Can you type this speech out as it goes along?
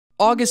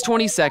August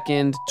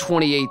 22nd,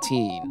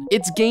 2018.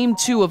 It's game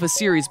 2 of a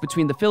series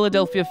between the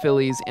Philadelphia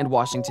Phillies and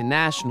Washington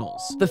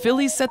Nationals. The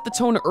Phillies set the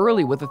tone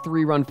early with a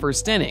 3-run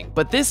first inning,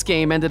 but this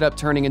game ended up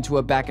turning into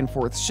a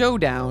back-and-forth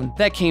showdown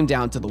that came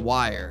down to the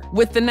wire.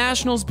 With the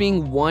Nationals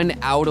being 1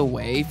 out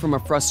away from a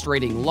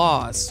frustrating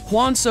loss,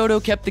 Juan Soto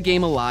kept the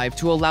game alive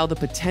to allow the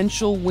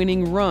potential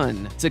winning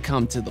run to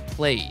come to the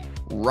plate.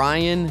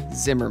 Ryan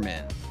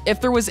Zimmerman. If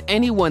there was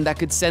anyone that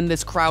could send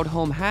this crowd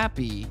home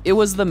happy, it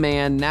was the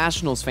man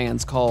Nationals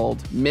fans called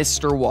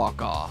Mr.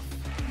 Walk-Off.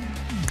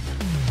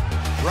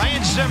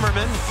 Ryan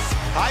Zimmerman,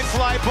 high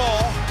fly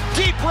ball,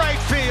 deep right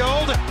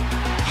field,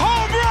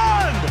 home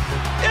run!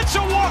 It's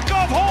a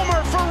walk-off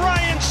homer for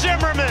Ryan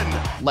Zimmerman!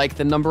 Like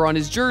the number on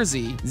his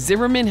jersey,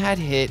 Zimmerman had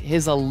hit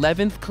his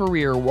 11th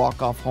career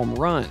walk-off home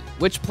run,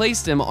 which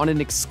placed him on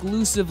an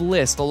exclusive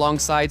list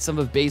alongside some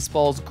of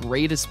baseball's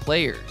greatest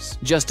players.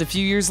 Just a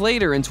few years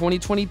later, in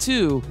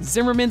 2022,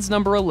 Zimmerman's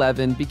number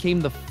 11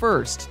 became the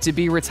first to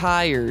be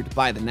retired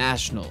by the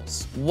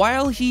Nationals.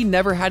 While he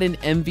never had an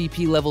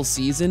MVP-level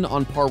season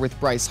on par with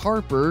Bryce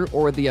Harper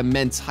or the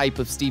immense hype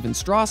of Steven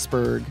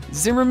Strasburg,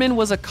 Zimmerman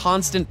was a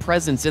constant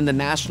presence in the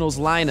Nationals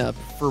lineup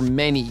for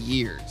many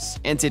years.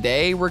 And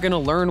today, we're gonna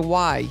learn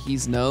why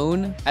he's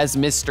known as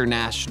Mr.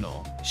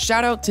 National.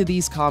 Shout out to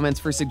these comments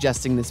for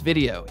suggesting this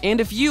video,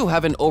 and if you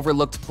have an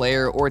overlooked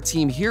player or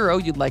team hero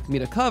you'd like me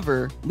to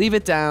cover, leave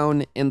it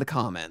down in the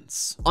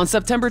comments. On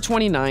September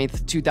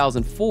 29th,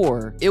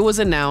 2004, it was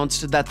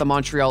announced that the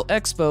Montreal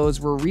Expos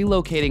were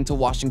relocating to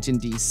Washington,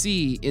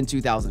 D.C. in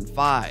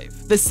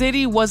 2005. The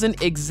city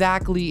wasn't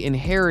exactly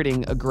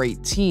inheriting a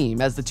great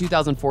team, as the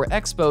 2004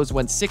 Expos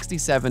went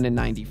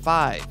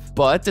 67-95,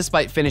 but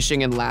despite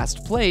finishing in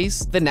last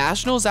place, the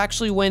Nationals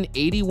actually went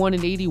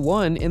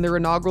 81-81 in their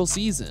inaugural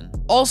season.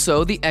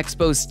 Also, the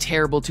Expos'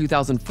 terrible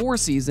 2004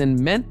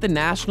 season meant the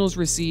Nationals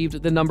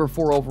received the number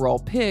 4 overall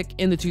pick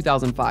in the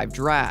 2005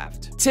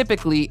 draft.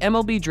 Typically,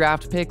 MLB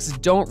draft picks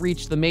don't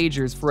reach the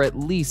majors for at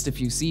least a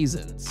few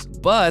seasons,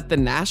 but the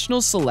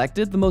Nationals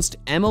selected the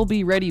most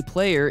MLB-ready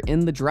player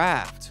in the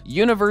draft,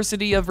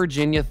 University of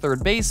Virginia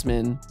third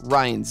baseman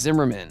Ryan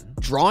Zimmerman.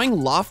 Drawing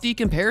lofty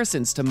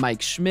comparisons to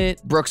Mike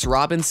Schmidt, Brooks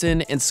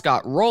Robinson, and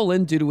Scott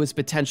Rowland due to his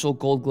potential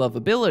Gold Glove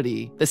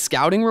ability, the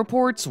scouting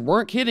reports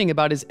weren't kidding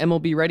about his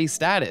MLB-ready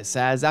status,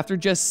 as after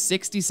just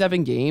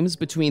 67 games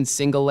between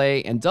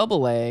Single-A and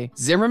Double-A,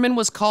 Zimmerman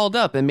was called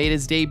up and made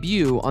his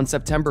debut on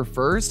September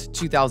 1st,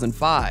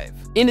 2005.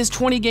 In his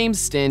 20-game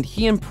stint,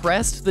 he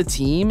impressed the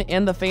team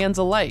and the fans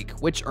alike,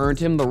 which earned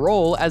him the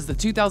role as the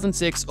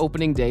 2006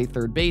 opening day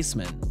third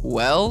baseman.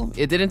 Well,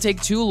 it didn't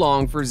take too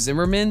long for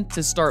Zimmerman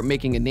to start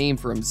making a name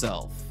for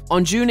himself.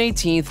 On June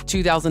 18th,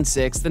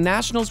 2006, the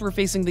Nationals were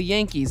facing the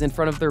Yankees in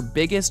front of their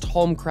biggest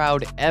home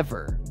crowd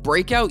ever.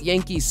 Breakout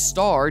Yankees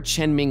star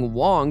Chen-Ming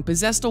Wang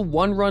possessed a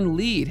 1-run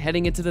lead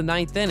heading into the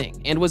 9th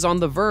inning and was on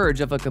the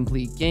verge of a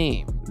complete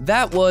game.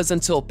 That was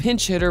until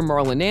pinch hitter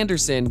Marlon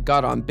Anderson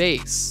got on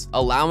base,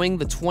 allowing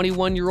the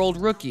 21-year-old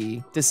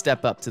rookie to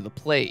step up to the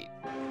plate.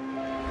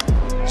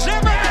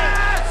 Zimmerman!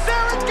 Yes!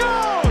 There it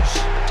goes!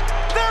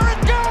 There it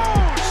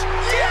goes!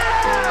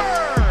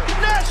 Yeah!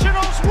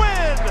 Nationals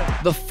win!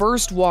 The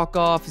first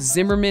walk-off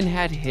Zimmerman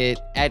had hit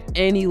at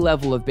any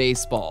level of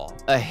baseball.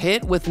 A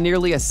hit with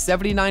nearly a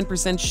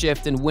 79%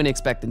 shift in win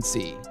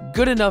expectancy,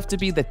 good enough to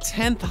be the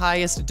 10th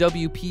highest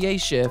WPA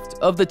shift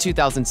of the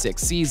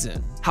 2006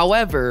 season.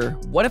 However,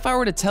 what if I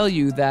were to tell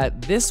you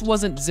that this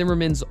wasn't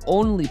Zimmerman's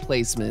only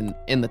placement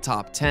in the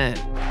top 10?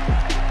 Zimmerman,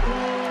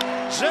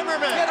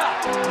 get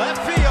up,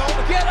 left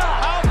field, get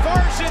up, how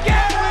far is it?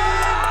 Get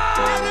up!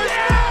 It is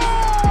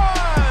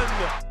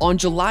gone! On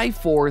July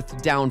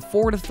 4th, down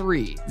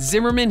 4-3,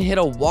 Zimmerman hit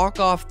a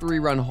walk-off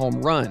 3-run home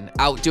run,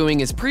 outdoing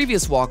his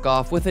previous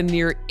walk-off with a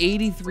near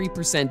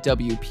 83%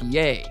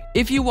 WPA.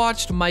 If you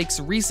watched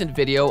Mike's recent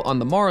video on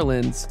the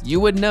Marlins,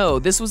 you would know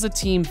this was a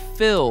team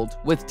filled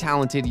with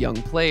talented young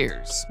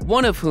players,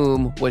 one of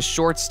whom was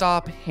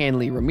shortstop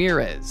Hanley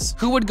Ramirez,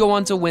 who would go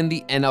on to win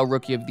the NL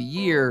Rookie of the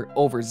Year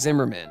over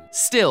Zimmerman.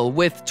 Still,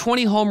 with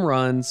 20 home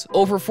runs,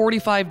 over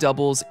 45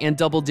 doubles, and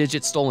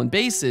double-digit stolen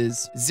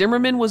bases,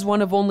 Zimmerman was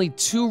one of only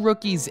 2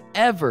 rookies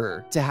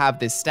ever to have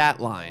this stat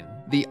line.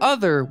 The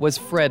other was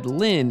Fred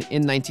Lynn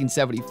in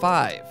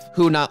 1975,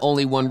 who not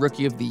only won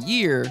Rookie of the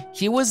Year,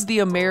 he was the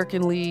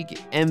American League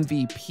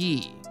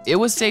MVP. It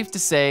was safe to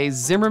say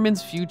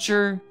Zimmerman's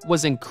future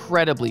was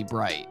incredibly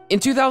bright. In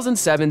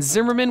 2007,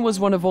 Zimmerman was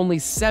one of only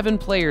 7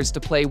 players to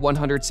play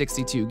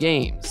 162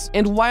 games,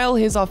 and while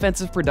his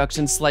offensive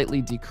production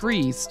slightly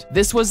decreased,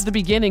 this was the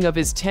beginning of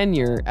his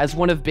tenure as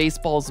one of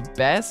baseball's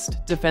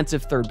best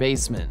defensive third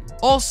basemen.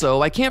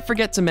 Also, I can't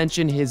forget to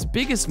mention his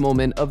biggest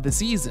moment of the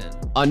season,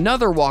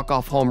 another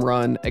walk-off home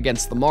run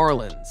against the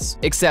Marlins,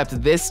 except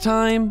this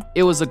time,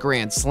 it was a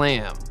grand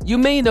slam. You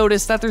may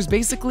notice that there's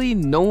basically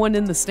no one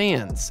in the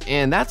stands,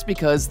 and that's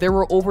because there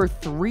were over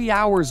 3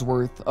 hours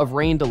worth of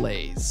rain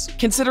delays.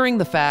 Considering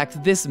the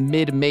fact this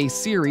mid-May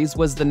series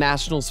was the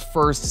Nationals'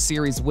 first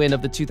series win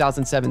of the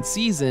 2007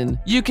 season,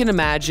 you can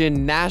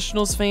imagine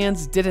Nationals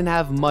fans didn't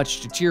have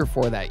much to cheer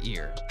for that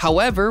year.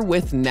 However,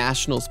 with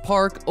Nationals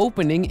Park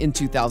opening in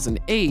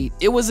 2008,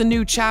 it was a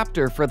new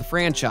chapter for the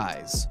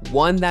franchise,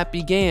 one that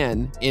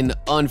began in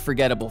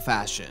unforgettable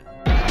fashion.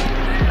 Belted,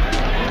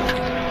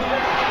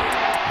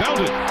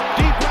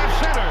 deep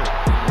left center.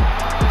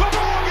 The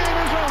ball game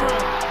is over.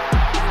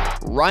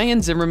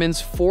 Ryan Zimmerman's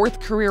fourth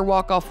career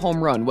walk-off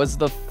home run was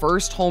the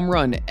first home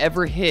run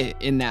ever hit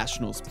in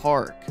Nationals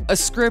Park, a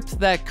script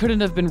that couldn't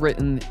have been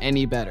written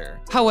any better.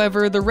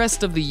 However, the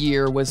rest of the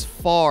year was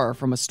far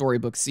from a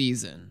storybook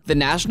season. The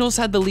Nationals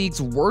had the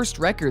league's worst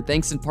record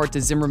thanks in part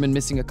to Zimmerman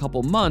missing a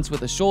couple months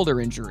with a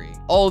shoulder injury.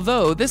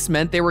 Although this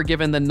meant they were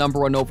given the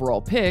 #1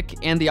 overall pick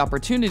and the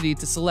opportunity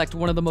to select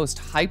one of the most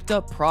hyped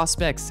up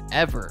prospects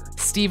ever,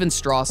 Steven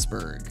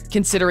Strasburg.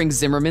 Considering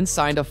Zimmerman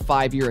signed a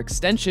 5-year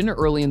extension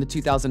early in the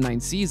 2009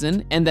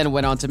 season and then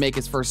went on to make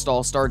his first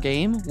All-Star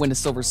game, win a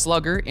Silver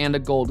Slugger and a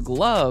Gold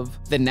Glove,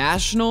 the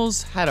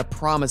Nationals had a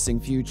promising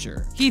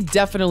future. He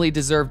definitely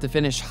deserved to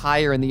finish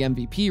higher in the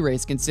MVP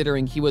race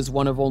considering he was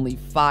one of only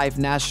 5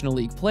 National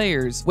League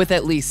players with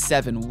at least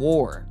 7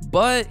 WAR.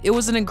 But it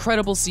was an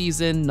incredible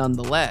season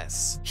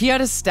nonetheless. He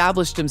had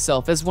established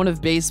himself as one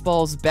of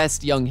baseball's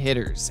best young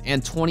hitters,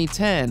 and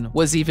 2010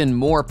 was even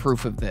more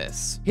proof of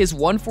this. His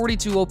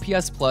 142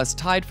 OPS plus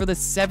tied for the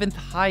 7th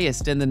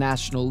highest in the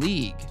National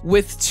League.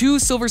 With 2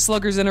 Silver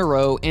Sluggers in a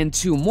row and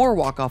 2 more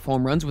walk-off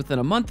home runs within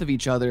a month of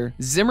each other,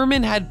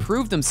 Zimmerman had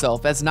proved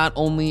himself as not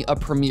only a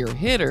premier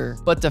hitter,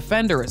 but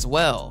defender as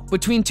well.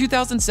 Between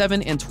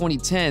 2007 and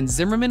 2010,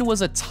 Zimmerman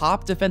was a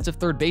top defensive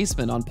third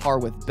baseman on par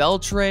with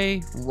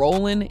Beltre,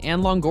 Rolen,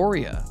 and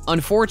Longoria.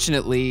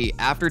 Unfortunately,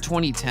 after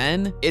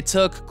 2010, it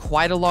took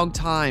quite a long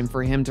time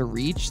for him to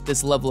reach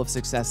this level of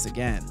success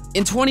again.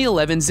 In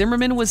 2011,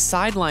 Zimmerman was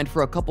sidelined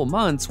for a couple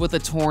months with a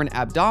torn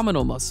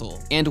abdominal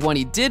muscle, and when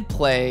he did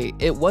play,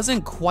 it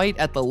wasn't quite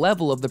at the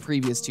level of the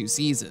previous 2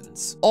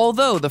 seasons.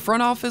 Although the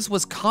front office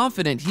was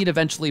confident he'd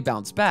eventually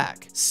bounce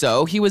back,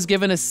 so he was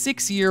given a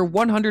 6-year,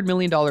 $100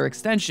 million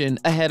extension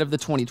ahead of the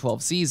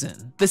 2012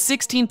 season. The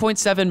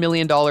 $16.7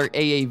 million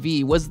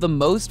AAV was the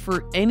most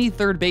for any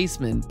third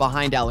baseman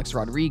behind Alex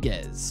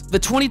Rodriguez. The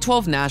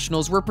 2012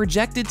 Nationals were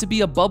projected to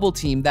be a bubble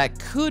team that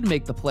could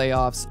make the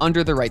playoffs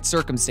under the right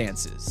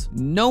circumstances.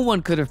 No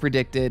one could have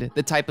predicted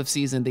the type of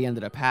season they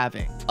ended up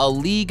having. A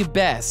league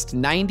best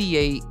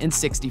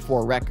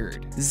 98-64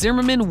 record.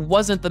 Zimmerman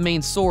wasn't the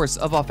main source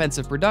of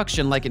offensive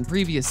production like in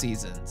previous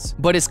seasons,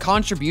 but his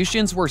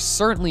contributions were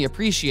certainly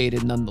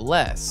appreciated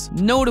nonetheless,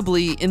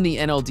 notably in the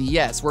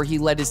NLDS where he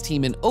led his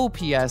team in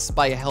OPS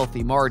by a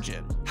healthy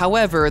margin.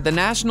 However, the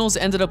Nationals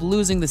ended up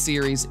losing the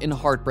series in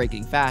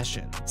heartbreaking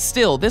fashion.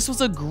 Still, this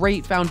was a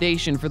great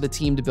foundation for the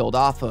team to build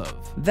off of.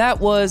 That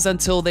was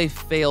until they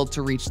failed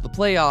to reach the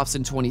playoffs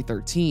in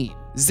 2013.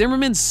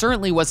 Zimmerman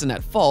certainly wasn't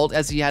at fault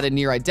as he had a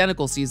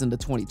near-identical season to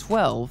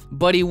 2012,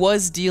 but he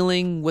was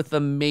dealing with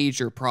a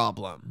major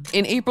problem.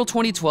 In April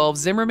 2012,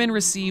 Zimmerman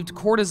received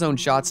cortisone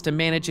shots to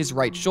manage his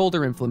right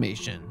shoulder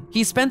inflammation.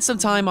 He spent some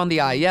time on the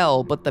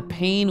IL, but the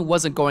pain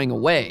wasn't going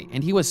away,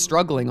 and he was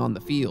struggling on the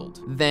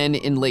field. Then,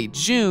 in late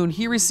June,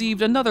 he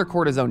received another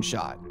cortisone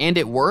shot, and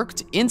it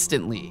worked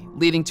instantly,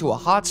 leading to a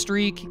hot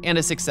streak and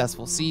a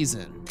successful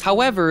season.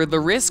 However, the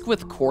risk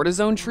with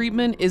cortisone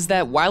treatment is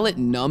that while it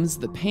numbs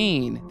the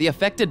pain, the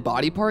affected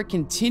body part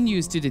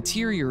continues to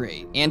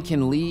deteriorate and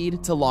can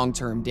lead to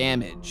long-term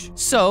damage.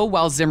 So,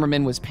 while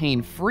Zimmerman was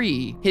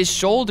pain-free, his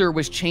shoulder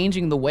was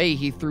changing the way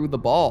he threw the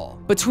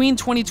ball. Between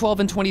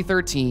 2012 and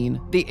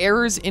 2013, the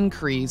errors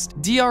increased,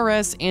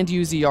 DRS and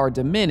UZR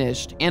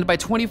diminished, and by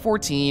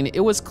 2014, it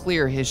was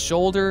clear his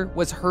shoulder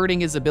was hurting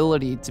his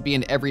ability to be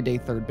an everyday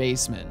third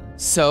baseman.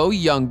 So,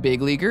 young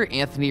big leaguer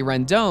Anthony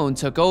Rendon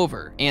took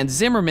over, and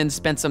Zimmerman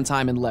spent some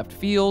time in left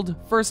field,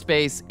 first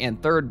base,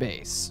 and third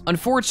base.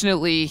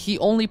 Unfortunately, he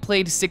only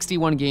played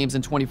 61 games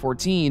in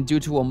 2014 due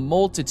to a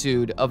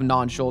multitude of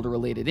non-shoulder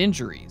related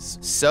injuries.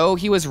 So,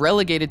 he was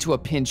relegated to a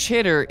pinch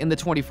hitter in the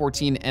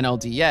 2014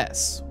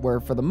 NLDS, where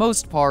for the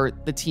most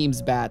part, the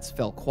team's bats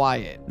fell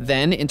quiet.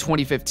 Then, in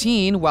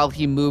 2015, while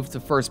he moved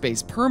to first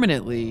base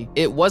permanently,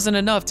 it wasn't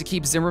enough to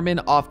keep Zimmerman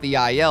off the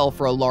IL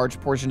for a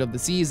large portion of the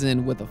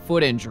season with a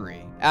foot injury.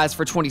 As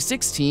for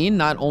 2016,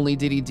 not only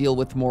did he deal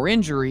with more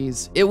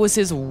injuries, it was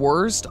his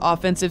worst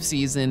offensive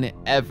season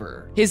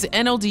ever. His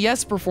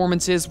NLDS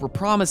performances were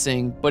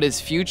promising, but his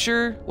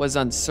future was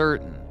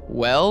uncertain.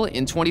 Well,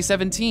 in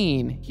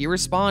 2017, he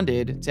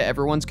responded to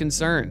everyone's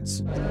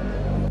concerns.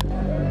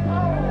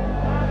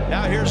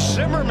 Now here's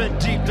Zimmerman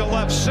deep to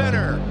left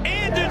center,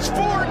 and it's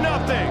 4-0.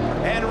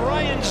 And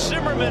Ryan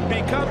Zimmerman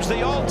becomes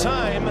the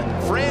all-time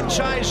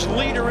franchise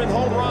leader in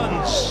home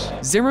runs.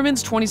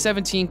 Zimmerman's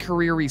 2017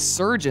 career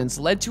resurgence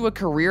led to a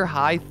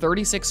career-high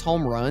 36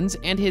 home runs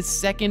and his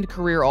second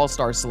career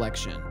All-Star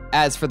selection.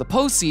 As for the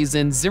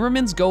postseason,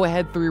 Zimmerman's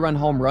go-ahead 3-run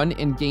home run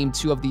in Game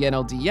 2 of the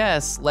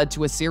NLDS led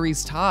to a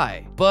series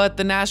tie, but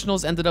the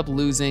Nationals ended up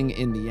losing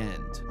in the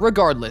end.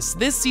 Regardless,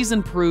 this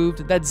season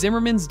proved that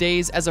Zimmerman's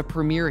days as a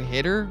premier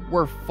hitter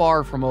were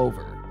far from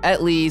over.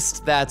 At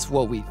least, that's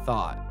what we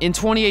thought. In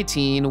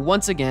 2018,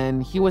 once again,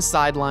 he was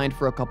sidelined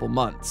for a couple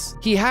months.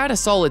 He had a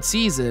solid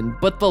season,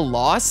 but the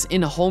loss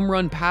in home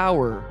run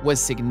power was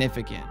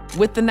significant.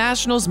 With the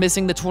Nationals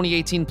missing the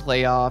 2018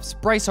 playoffs,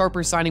 Bryce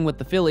Harper signing with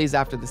the Phillies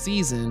after the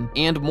season,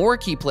 and more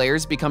key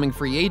players becoming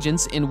free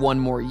agents in one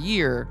more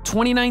year,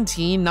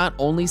 2019 not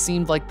only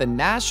seemed like the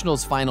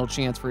Nationals' final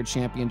chance for a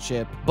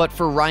championship, but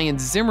for Ryan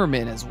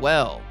Zimmerman as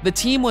well. The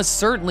team was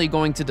certainly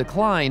going to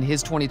decline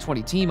his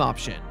 2020 team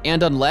option,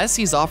 and unless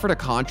he's offered a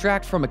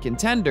contract from a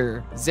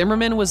contender,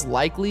 Zimmerman was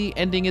likely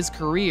ending his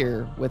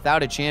career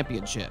without a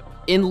championship.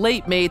 In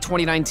late May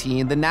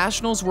 2019, the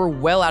Nationals were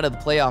well out of the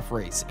playoff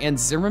race, and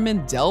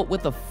Zimmerman dealt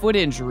with a foot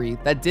injury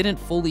that didn't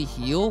fully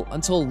heal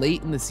until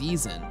late in the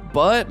season.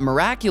 But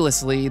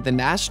miraculously, the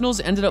Nationals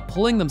ended up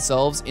pulling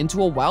themselves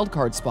into a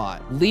wildcard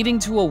spot, leading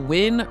to a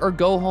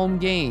win-or-go-home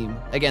game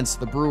against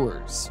the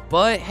Brewers.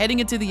 But heading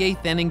into the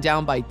 8th inning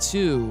down by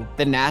 2,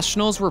 the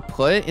Nationals were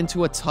put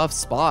into a tough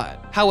spot.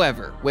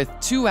 However, with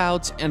 2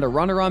 outs and a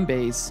runner on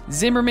base,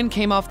 Zimmerman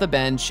came off the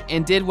bench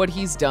and did what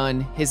he's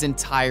done his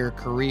entire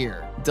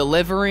career: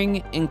 delivering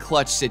in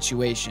clutch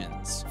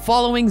situations.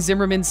 Following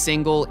Zimmerman's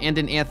single and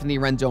an Anthony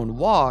Rendon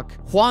walk,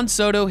 Juan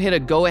Soto hit a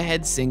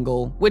go-ahead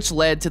single, which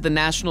led to the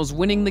Nationals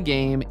winning the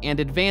game and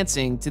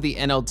advancing to the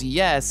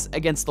NLDS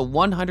against the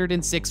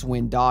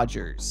 106-win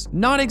Dodgers.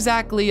 Not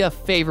exactly a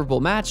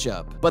favorable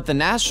matchup, but the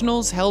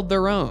Nationals held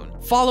their own.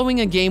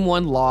 Following a Game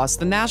 1 loss,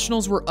 the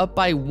Nationals were up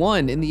by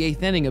 1 in the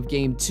 8th inning of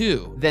Game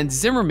 2. Then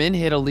Zimmerman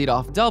hit a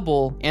leadoff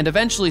double and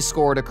eventually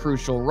scored a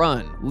crucial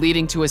run,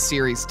 leading to a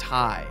series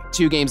tie.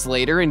 2 games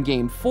later, in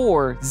Game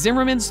 4,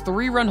 Zimmerman's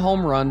 3-run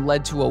home run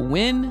led to a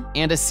win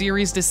and a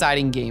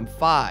series-deciding Game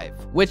 5,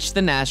 which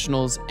the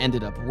Nationals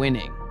ended up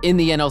winning. In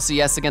the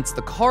NLCS against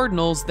the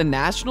Cardinals, the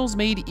Nationals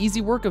made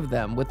easy work of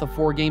them with a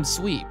 4-game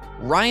sweep.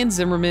 Ryan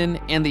Zimmerman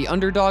and the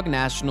underdog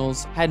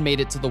Nationals had made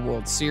it to the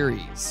World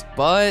Series,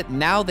 but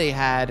now they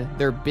had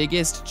their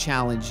biggest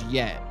challenge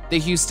yet: the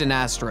Houston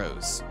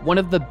Astros, one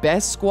of the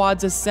best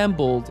squads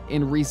assembled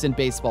in recent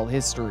baseball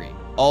history.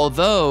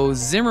 Although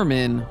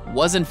Zimmerman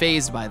wasn't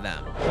fazed by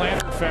them.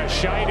 Planter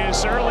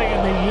fasciitis early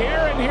in the year,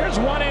 and here's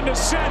one into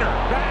center.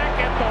 Back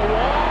at the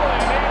wall,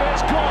 and it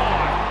is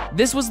gone.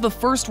 This was the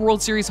first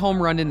World Series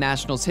home run in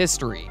Nationals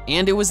history,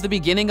 and it was the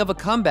beginning of a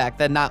comeback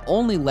that not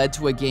only led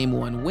to a Game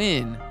 1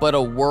 win, but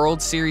a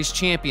World Series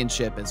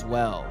championship as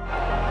well.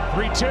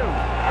 3-2.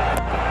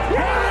 Here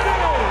it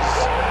is!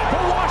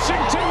 The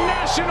Washington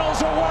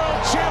Nationals are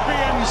world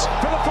champions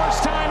for the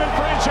first time in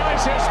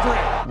franchise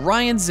history.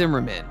 Ryan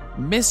Zimmerman,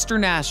 Mr.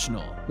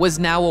 National, was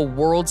now a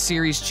World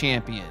Series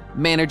champion.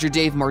 Manager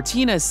Dave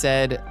Martinez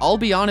said, "I'll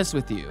be honest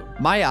with you,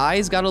 my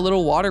eyes got a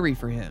little watery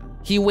for him.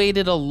 He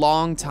waited a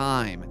long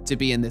time to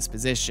be in this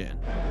position."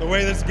 The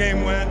way this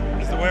game went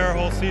is the way our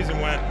whole season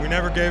went. We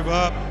never gave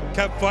up,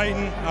 kept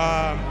fighting.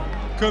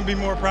 Couldn't be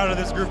more proud of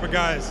this group of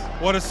guys.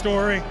 What a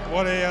story,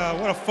 what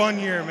a fun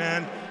year,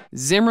 man.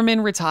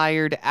 Zimmerman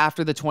retired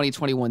after the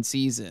 2021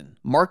 season,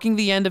 marking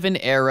the end of an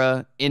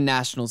era in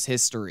Nationals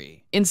history.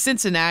 In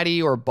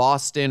Cincinnati or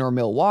Boston or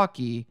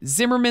Milwaukee,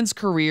 Zimmerman's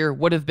career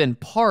would have been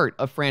part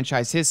of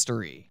franchise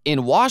history.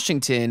 In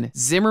Washington,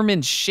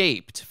 Zimmerman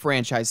shaped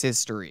franchise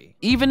history.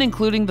 Even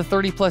including the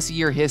 30-plus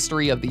year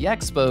history of the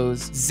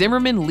Expos,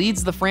 Zimmerman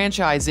leads the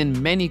franchise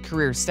in many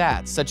career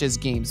stats such as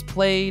games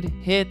played,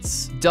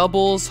 hits,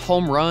 doubles,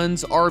 home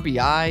runs,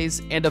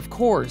 RBIs, and of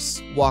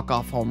course,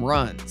 walk-off home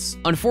runs.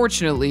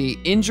 Unfortunately,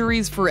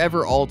 injuries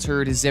forever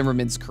altered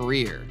Zimmerman's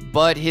career,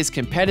 but his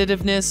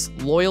competitiveness,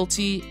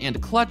 loyalty, and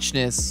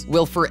clutchness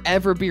will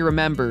forever be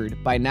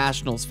remembered by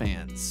Nationals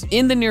fans.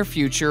 In the near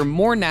future,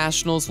 more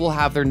Nationals will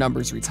have their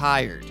numbers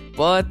retired,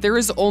 but there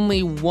is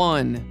only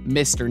one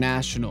Mr.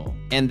 National,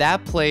 and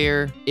that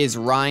player is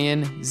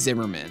Ryan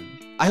Zimmerman.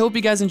 I hope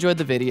you guys enjoyed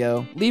the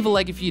video. Leave a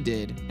like if you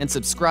did, and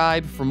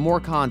subscribe for more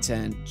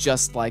content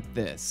just like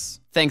this.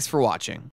 Thanks for watching.